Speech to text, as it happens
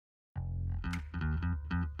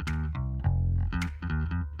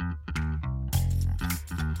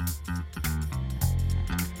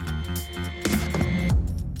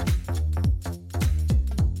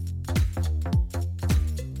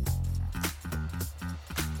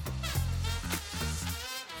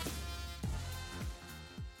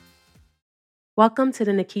Welcome to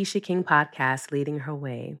the Nikisha King podcast, Leading Her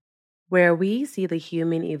Way, where we see the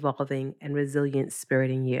human evolving and resilient spirit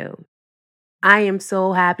in you. I am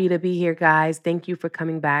so happy to be here, guys. Thank you for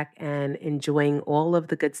coming back and enjoying all of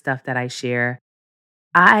the good stuff that I share.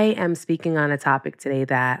 I am speaking on a topic today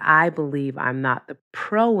that I believe I'm not the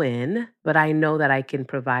pro in, but I know that I can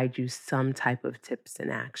provide you some type of tips and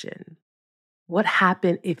action. What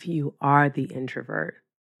happens if you are the introvert?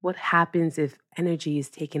 What happens if energy is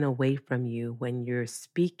taken away from you when you're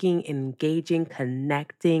speaking, engaging,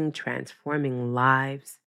 connecting, transforming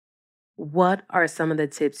lives? What are some of the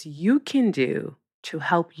tips you can do to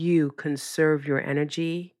help you conserve your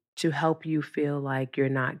energy, to help you feel like you're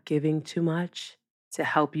not giving too much, to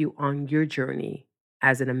help you on your journey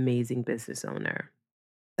as an amazing business owner?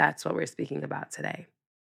 That's what we're speaking about today.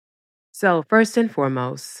 So, first and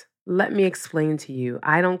foremost, let me explain to you.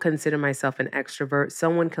 I don't consider myself an extrovert.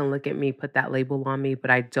 Someone can look at me, put that label on me,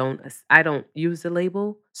 but I don't use the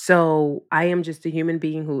label. So, I am just a human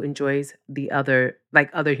being who enjoys the other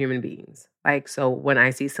like other human beings. Like so when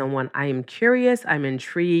I see someone, I am curious, I'm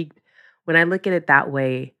intrigued. When I look at it that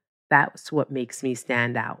way, that's what makes me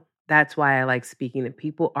stand out. That's why I like speaking to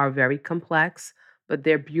people are very complex, but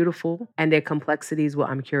they're beautiful and their complexity is what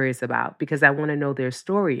I'm curious about because I want to know their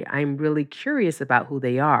story. I'm really curious about who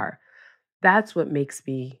they are. That's what makes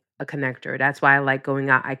me a connector. That's why I like going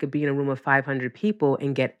out. I could be in a room of 500 people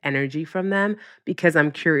and get energy from them because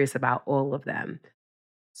I'm curious about all of them.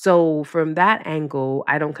 So, from that angle,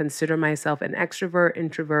 I don't consider myself an extrovert,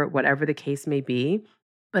 introvert, whatever the case may be.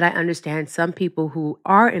 But I understand some people who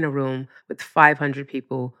are in a room with 500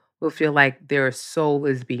 people will feel like their soul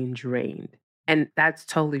is being drained. And that's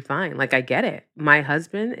totally fine. Like, I get it. My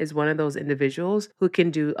husband is one of those individuals who can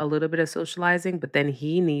do a little bit of socializing, but then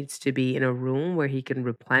he needs to be in a room where he can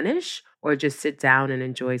replenish or just sit down and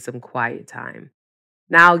enjoy some quiet time.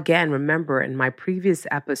 Now, again, remember in my previous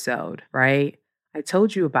episode, right? I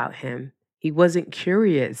told you about him. He wasn't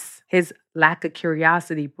curious. His lack of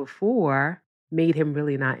curiosity before made him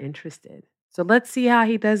really not interested. So let's see how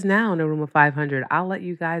he does now in a room of 500. I'll let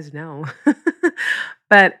you guys know.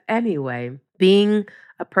 But anyway, being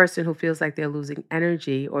a person who feels like they're losing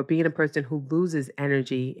energy or being a person who loses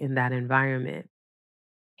energy in that environment.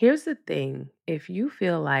 Here's the thing, if you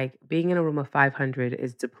feel like being in a room of 500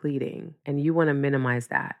 is depleting and you want to minimize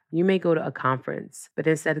that, you may go to a conference, but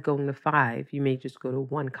instead of going to five, you may just go to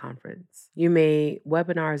one conference.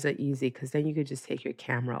 Webinars are easy because then you could just take your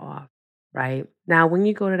camera off, right? Now, when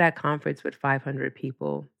you go to that conference with 500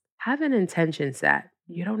 people, have an intention set.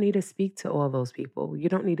 You don't need to speak to all those people, you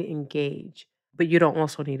don't need to engage. But you don't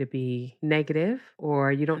also need to be negative,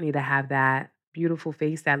 or you don't need to have that beautiful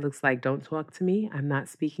face that looks like, don't talk to me, I'm not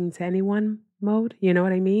speaking to anyone mode. You know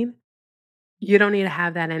what I mean? You don't need to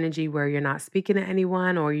have that energy where you're not speaking to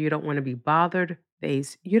anyone or you don't want to be bothered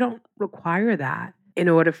face. You don't require that in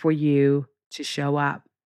order for you to show up.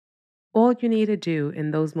 All you need to do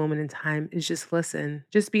in those moments in time is just listen.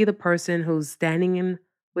 Just be the person who's standing in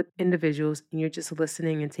with individuals and you're just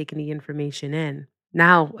listening and taking the information in.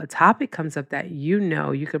 Now, a topic comes up that you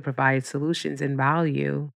know you could provide solutions and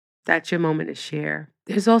value. That's your moment to share.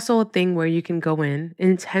 There's also a thing where you can go in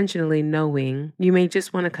intentionally knowing you may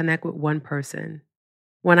just want to connect with one person.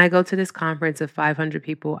 When I go to this conference of 500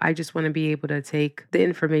 people, I just want to be able to take the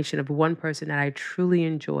information of one person that I truly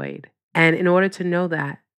enjoyed. And in order to know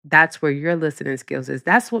that, that's where your listening skills is.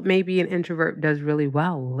 That's what maybe an introvert does really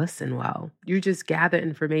well, listen well. You just gather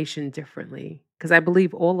information differently because I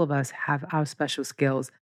believe all of us have our special skills.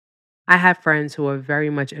 I have friends who are very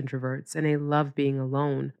much introverts and they love being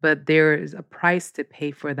alone, but there is a price to pay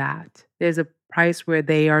for that. There's a price where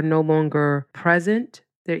they are no longer present.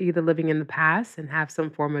 They're either living in the past and have some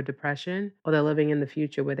form of depression, or they're living in the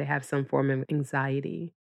future where they have some form of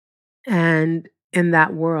anxiety. And in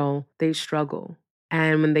that world, they struggle.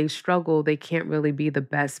 And when they struggle, they can't really be the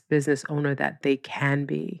best business owner that they can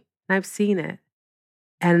be. And I've seen it.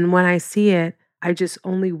 And when I see it, I just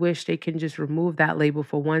only wish they can just remove that label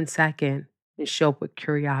for 1 second and show up with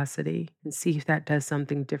curiosity and see if that does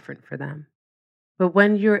something different for them. But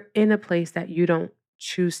when you're in a place that you don't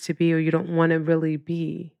choose to be or you don't want to really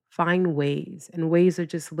be, find ways. And ways are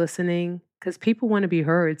just listening because people want to be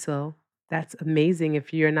heard. So that's amazing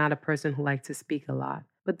if you're not a person who likes to speak a lot.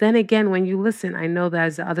 But then again, when you listen, I know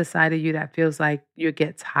there's the other side of you that feels like you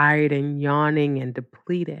get tired and yawning and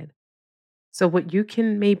depleted. So what you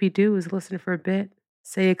can maybe do is listen for a bit,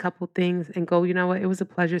 say a couple things and go, you know what, it was a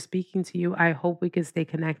pleasure speaking to you. I hope we can stay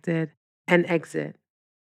connected and exit.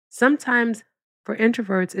 Sometimes for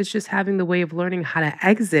introverts, it's just having the way of learning how to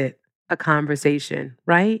exit a conversation,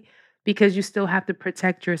 right? Because you still have to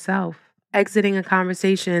protect yourself. Exiting a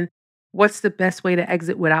conversation What's the best way to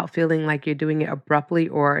exit without feeling like you're doing it abruptly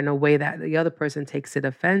or in a way that the other person takes it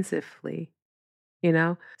offensively? You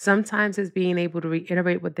know, sometimes it's being able to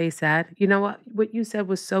reiterate what they said. You know what you said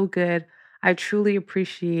was so good. I truly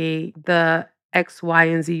appreciate the X, Y,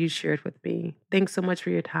 and Z you shared with me. Thanks so much for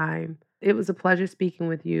your time. It was a pleasure speaking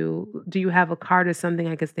with you. Do you have a card or something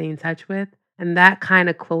I could stay in touch with? And that kind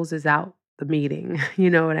of closes out the meeting. You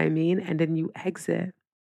know what I mean? And then you exit.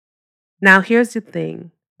 Now, here's the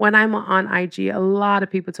thing. When I'm on IG, a lot of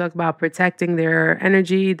people talk about protecting their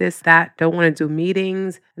energy, this, that, don't want to do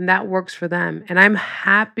meetings, and that works for them. And I'm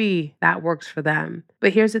happy that works for them.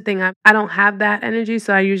 But here's the thing, I don't have that energy,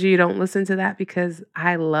 so I usually don't listen to that because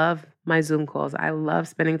I love my Zoom calls. I love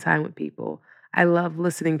spending time with people. I love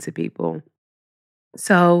listening to people.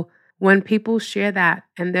 So when people share that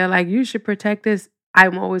and they're like, you should protect this,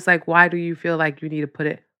 I'm always like, why do you feel like you need to put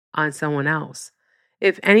it on someone else?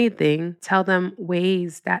 If anything, tell them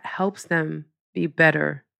ways that helps them be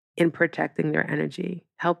better in protecting their energy.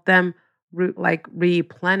 Help them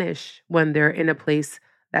replenish when they're in a place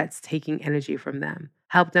that's taking energy from them.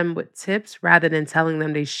 Help them with tips rather than telling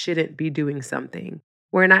them they shouldn't be doing something.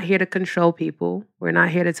 We're not here to control people. We're not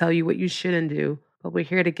here to tell you what you shouldn't do, but we're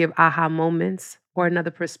here to give aha moments or another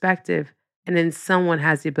perspective. And then someone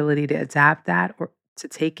has the ability to adapt that or to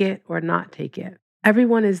take it or not take it.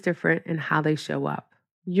 Everyone is different in how they show up.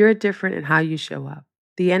 You're different in how you show up.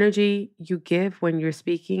 The energy you give when you're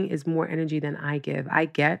speaking is more energy than I give. I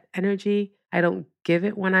get energy. I don't give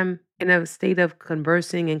it when I'm in a state of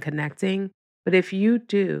conversing and connecting. But if you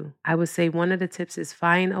do, I would say one of the tips is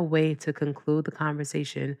find a way to conclude the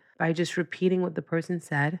conversation by just repeating what the person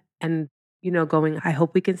said and, going, I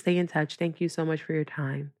hope we can stay in touch. Thank you so much for your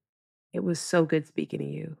time. It was so good speaking to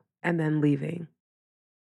you. And then leaving.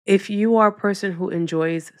 If you are a person who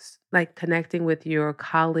enjoys like connecting with your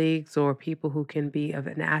colleagues or people who can be of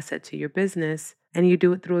an asset to your business and you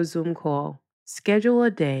do it through a Zoom call, schedule a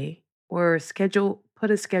day or put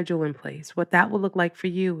a schedule in place. What that will look like for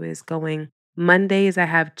you is going Mondays, I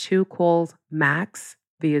have 2 calls max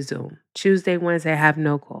via Zoom. Tuesday, Wednesday, I have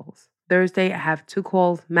no calls. Thursday, I have 2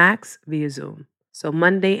 calls max via Zoom. So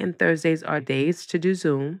Monday and Thursdays are days to do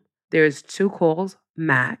Zoom. There's 2 calls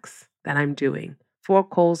max that I'm doing. 4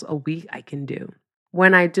 calls a week I can do.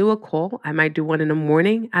 When I do a call, I might do one in the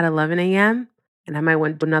morning at 11 a.m. and I might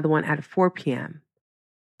want to do another one at 4 p.m.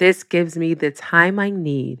 This gives me the time I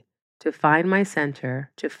need to find my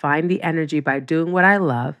center, to find the energy by doing what I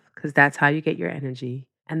love, because that's how you get your energy.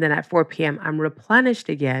 And then at 4 p.m., I'm replenished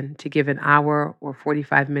again to give an hour or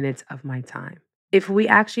 45 minutes of my time. If we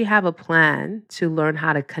actually have a plan to learn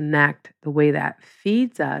how to connect the way that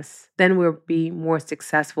feeds us, then we'll be more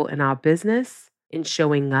successful in our business, in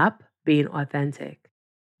showing up, being authentic.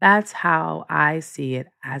 That's how I see it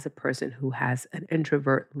as a person who has an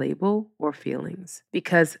introvert label or feelings.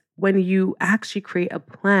 Because when you actually create a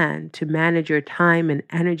plan to manage your time and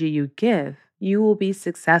energy you give, you will be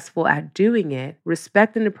successful at doing it,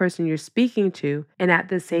 respecting the person you're speaking to, and at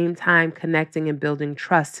the same time connecting and building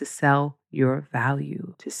trust to sell your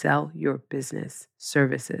value, to sell your business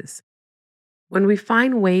services. When we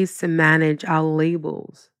find ways to manage our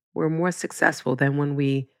labels, we're more successful than when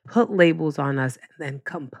we put labels on us and then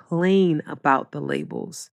complain about the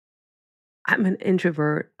labels. I'm an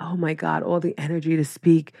introvert. Oh my God, all the energy to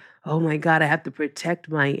speak. Oh my God, I have to protect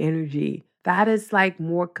my energy. That is like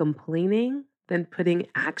more complaining than putting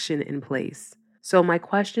action in place. So, my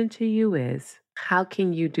question to you is how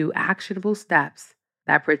can you do actionable steps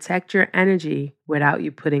that protect your energy without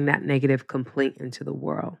you putting that negative complaint into the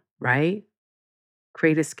world, right?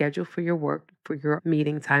 Create a schedule for your work, for your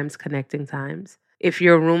meeting times, connecting times. If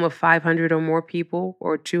you're a room of 500 or more people,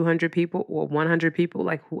 or 200 people, or 100 people,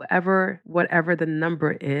 like whatever the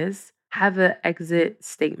number is, have an exit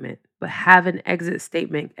statement. But have an exit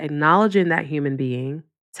statement acknowledging that human being,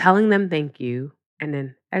 telling them thank you, and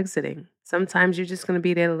then exiting. Sometimes you're just going to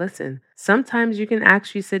be there to listen. Sometimes you can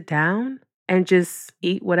actually sit down and just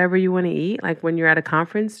eat whatever you want to eat. Like when you're at a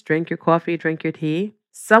conference, drink your coffee, drink your tea.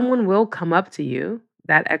 Someone will come up to you,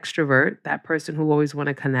 that extrovert, that person who always want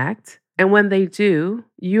to connect. And when they do,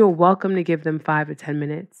 you're welcome to give them 5 or 10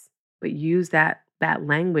 minutes, but use that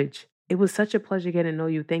language. It was such a pleasure getting to know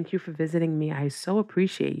you. Thank you for visiting me. I so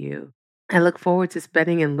appreciate you. I look forward to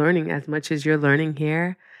spending and learning as much as you're learning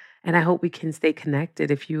here. And I hope we can stay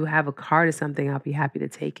connected. If you have a card or something, I'll be happy to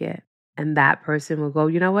take it. And that person will go,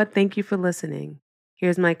 you know what? Thank you for listening.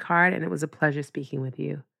 Here's my card, and it was a pleasure speaking with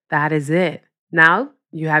you. That is it. Now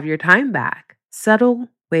you have your time back. Settle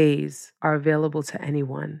ways are available to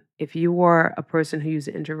anyone. If you are a person who is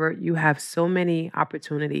an introvert, you have so many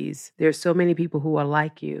opportunities. There's so many people who are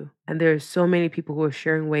like you, and there's so many people who are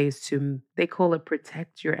sharing ways to, they call it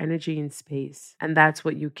protect your energy and space. And that's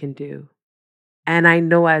what you can do. And I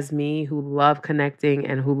know as me who love connecting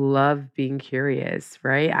and who love being curious,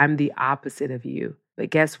 right? I'm the opposite of you. But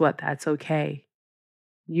guess what? That's okay.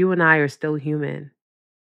 You and I are still human.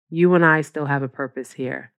 You and I still have a purpose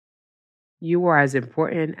here. You are as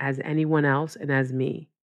important as anyone else and as me.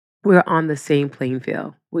 We're on the same playing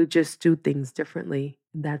field. We just do things differently.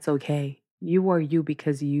 That's okay. You are you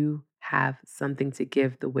because you have something to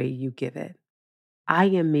give the way you give it. I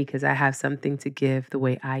am me because I have something to give the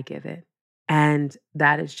way I give it. And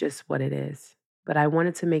that is just what it is. But I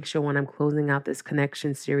wanted to make sure when I'm closing out this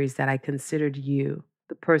connection series that I considered you,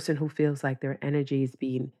 the person who feels like their energy is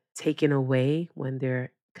being taken away when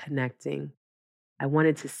they're connecting. I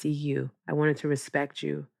wanted to see you. I wanted to respect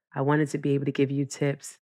you. I wanted to be able to give you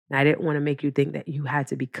tips. And I didn't want to make you think that you had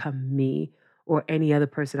to become me or any other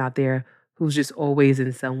person out there who's just always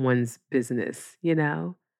in someone's business, you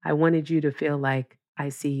know? I wanted you to feel like I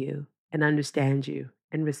see you and understand you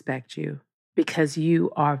and respect you because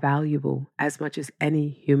you are valuable as much as any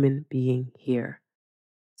human being here.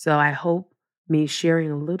 So I hope me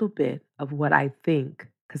sharing a little bit of what I think,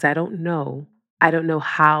 because I don't know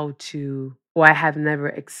how to, or I have never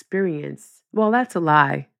experienced. Well, that's a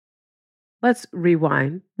lie. Let's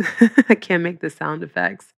rewind. I can't make the sound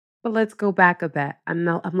effects, but let's go back a bit. I'm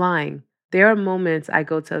lying. There are moments I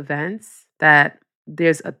go to events that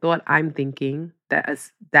there's a thought I'm thinking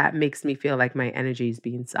that makes me feel like my energy is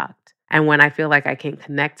being sucked. And when I feel like I can't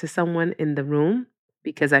connect to someone in the room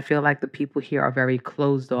because I feel like the people here are very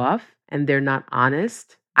closed off and they're not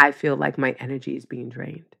honest, I feel like my energy is being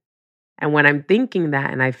drained. And when I'm thinking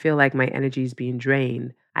that and I feel like my energy is being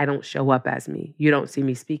drained, I don't show up as me. You don't see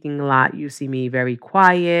me speaking a lot. You see me very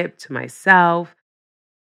quiet to myself.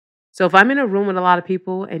 So if I'm in a room with a lot of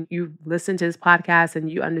people and you listen to this podcast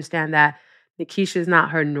and you understand that Nikisha is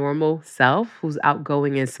not her normal self, who's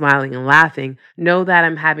outgoing and smiling and laughing, know that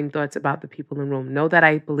I'm having thoughts about the people in the room. Know that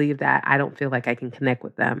I believe that I don't feel like I can connect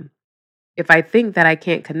with them. If I think that I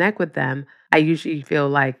can't connect with them, I usually feel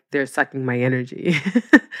like they're sucking my energy.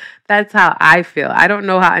 That's how I feel. I don't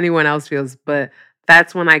know how anyone else feels, but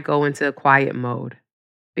that's when I go into a quiet mode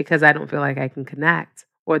because I don't feel like I can connect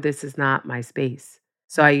or this is not my space.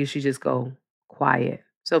 So I usually just go quiet.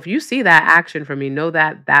 So if you see that action from me, know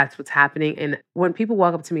that that's what's happening. And when people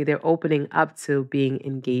walk up to me, they're opening up to being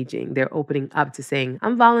engaging. They're opening up to saying,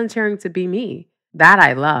 I'm volunteering to be me. That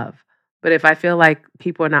I love. But if I feel like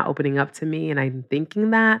people are not opening up to me and I'm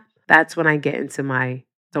thinking that, that's when I get into my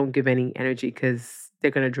don't give any energy because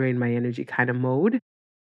they're going to drain my energy kind of mode.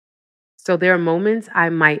 So there are moments I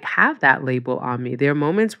might have that label on me. There are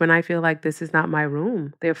moments when I feel like this is not my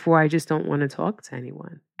room. Therefore, I just don't want to talk to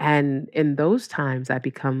anyone. And in those times, I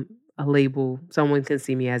become a label. Someone can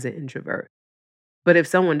see me as an introvert. But if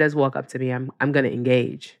someone does walk up to me, I'm going to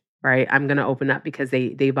engage, right? I'm going to open up because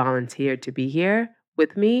they volunteered to be here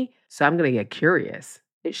with me. So I'm going to get curious.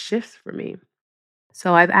 It shifts for me.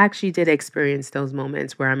 So I've actually did experience those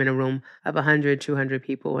moments where I'm in a room of 100, 200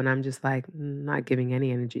 people and I'm just like, not giving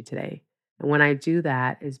any energy today. And when I do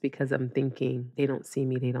that is because I'm thinking they don't see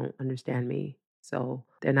me, they don't understand me. So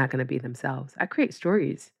they're not going to be themselves. I create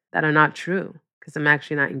stories that are not true because I'm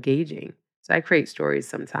actually not engaging. So I create stories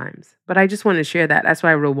sometimes. But I just want to share that. That's why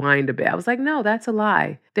I rewind a bit. I was like, no, that's a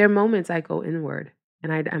lie. There are moments I go inward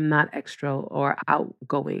and I'm not extra or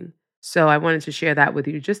outgoing. So I wanted to share that with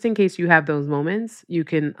you just in case you have those moments, you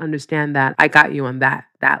can understand that I got you on that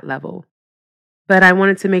level. But I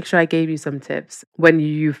wanted to make sure I gave you some tips. When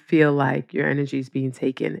you feel like your energy is being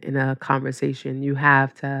taken in a conversation, you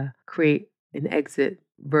have to create an exit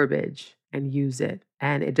verbiage and use it.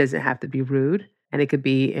 And it doesn't have to be rude, and it could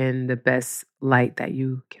be in the best light that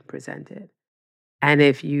you can present it. And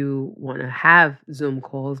if you want to have Zoom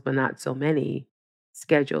calls, but not so many,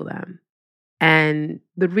 schedule them. And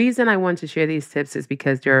the reason I want to share these tips is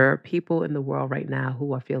because there are people in the world right now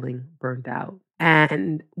who are feeling burned out.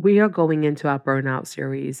 And we are going into our burnout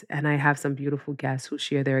series, and I have some beautiful guests who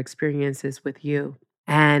share their experiences with you.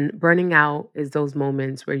 And burning out is those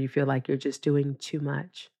moments where you feel like you're just doing too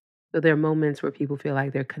much. So there are moments where people feel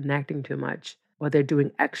like they're connecting too much or they're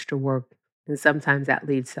doing extra work. And sometimes that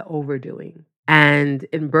leads to overdoing. And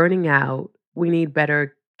in burning out, we need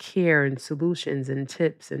better care and solutions and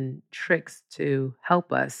tips and tricks to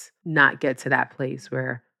help us not get to that place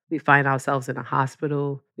where we find ourselves in a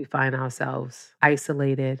hospital, we find ourselves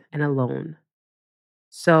isolated and alone.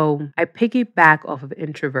 So I piggyback off of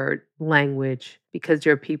introvert language because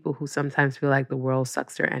there are people who sometimes feel like the world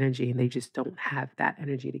sucks their energy and they just don't have that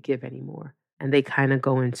energy to give anymore. And they kind of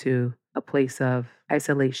go into a place of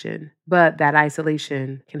isolation. But that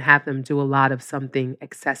isolation can have them do a lot of something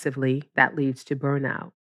excessively that leads to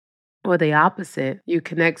burnout. Or the opposite, you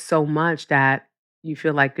connect so much that you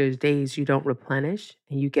feel like there's days you don't replenish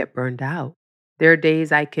and you get burned out. There are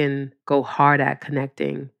days I can go hard at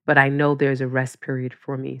connecting, but I know there's a rest period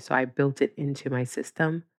for me. So I built it into my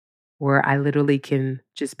system where I literally can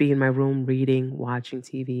just be in my room reading, watching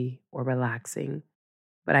TV, or relaxing.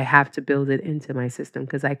 But I have to build it into my system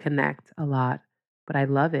because I connect a lot, but I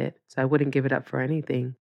love it. So I wouldn't give it up for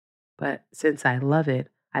anything. But since I love it,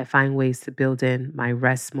 I find ways to build in my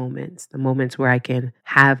rest moments, the moments where I can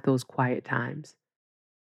have those quiet times.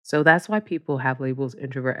 So that's why people have labels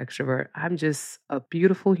introvert, extrovert. I'm just a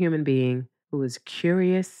beautiful human being who is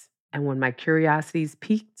curious. And when my curiosity is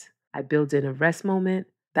piqued, I build in a rest moment.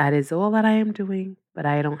 That is all that I am doing, but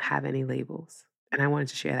I don't have any labels. And I wanted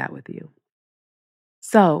to share that with you.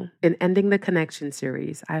 So, in ending the connection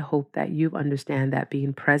series, I hope that you understand that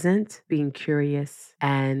being present, being curious,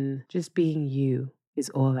 and just being you is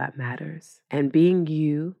all that matters. And being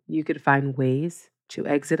you, you could find ways to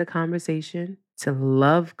exit a conversation, to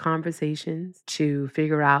love conversations, to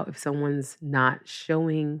figure out if someone's not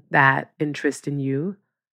showing that interest in you,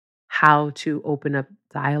 how to open up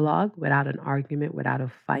dialogue without an argument, without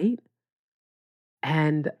a fight.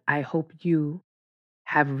 And I hope you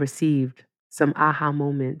have received some aha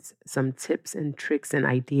moments, some tips and tricks and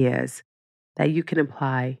ideas that you can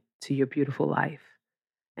apply to your beautiful life.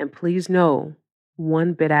 And please know,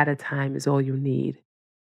 one bit at a time is all you need.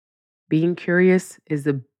 Being curious is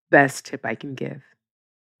the best tip I can give.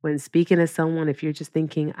 When speaking to someone, if you're just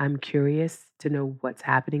thinking, I'm curious to know what's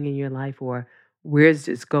happening in your life or where's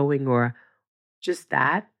this going or just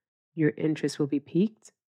that, your interest will be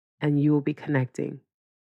piqued and you will be connecting.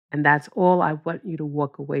 And that's all I want you to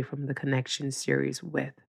walk away from the connection series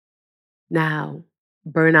with. Now,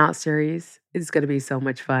 burnout series is going to be so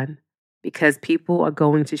much fun because people are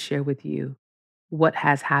going to share with you what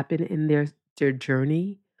has happened in their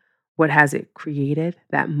journey, what has it created,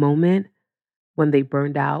 that moment when they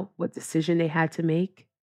burned out, what decision they had to make,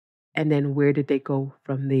 and then where did they go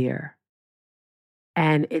from there.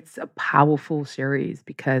 And it's a powerful series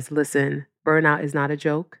because, listen, burnout is not a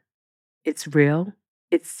joke. It's real.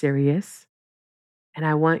 It's serious. And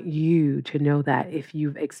I want you to know that if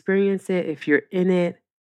you've experienced it, if you're in it,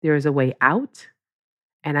 there is a way out.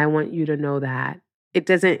 And I want you to know that it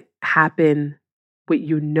doesn't happen with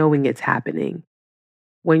you knowing it's happening.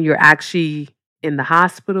 When you're actually in the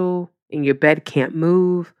hospital, in your bed, can't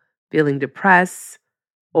move, feeling depressed,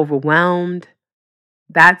 overwhelmed,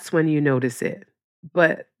 that's when you notice it.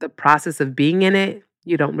 But the process of being in it,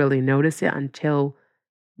 you don't really notice it until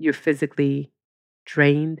you're physically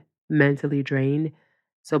drained, mentally drained.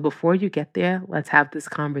 So before you get there, let's have this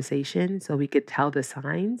conversation so we could tell the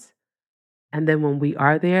signs. And then when we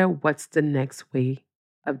are there, what's the next way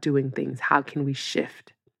of doing things? How can we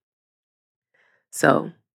shift?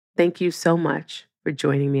 So thank you so much for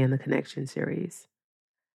joining me in the Connection series.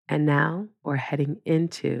 And now we're heading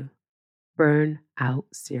into Burnout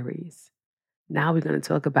series. Now we're going to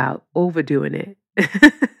talk about overdoing it.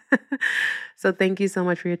 So thank you so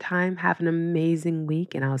much for your time. Have an amazing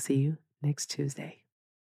week, and I'll see you next Tuesday.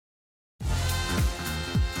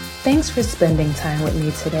 Thanks for spending time with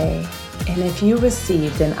me today. And if you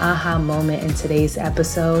received an aha moment in today's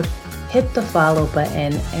episode, hit the follow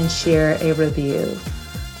button and share a review.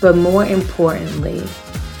 But more importantly,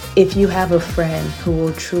 if you have a friend who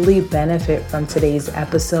will truly benefit from today's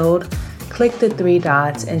episode, click the 3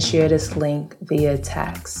 dots and share this link via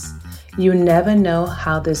text. You never know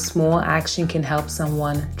how this small action can help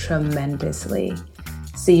someone tremendously.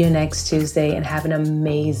 See you next Tuesday and have an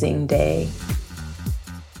amazing day.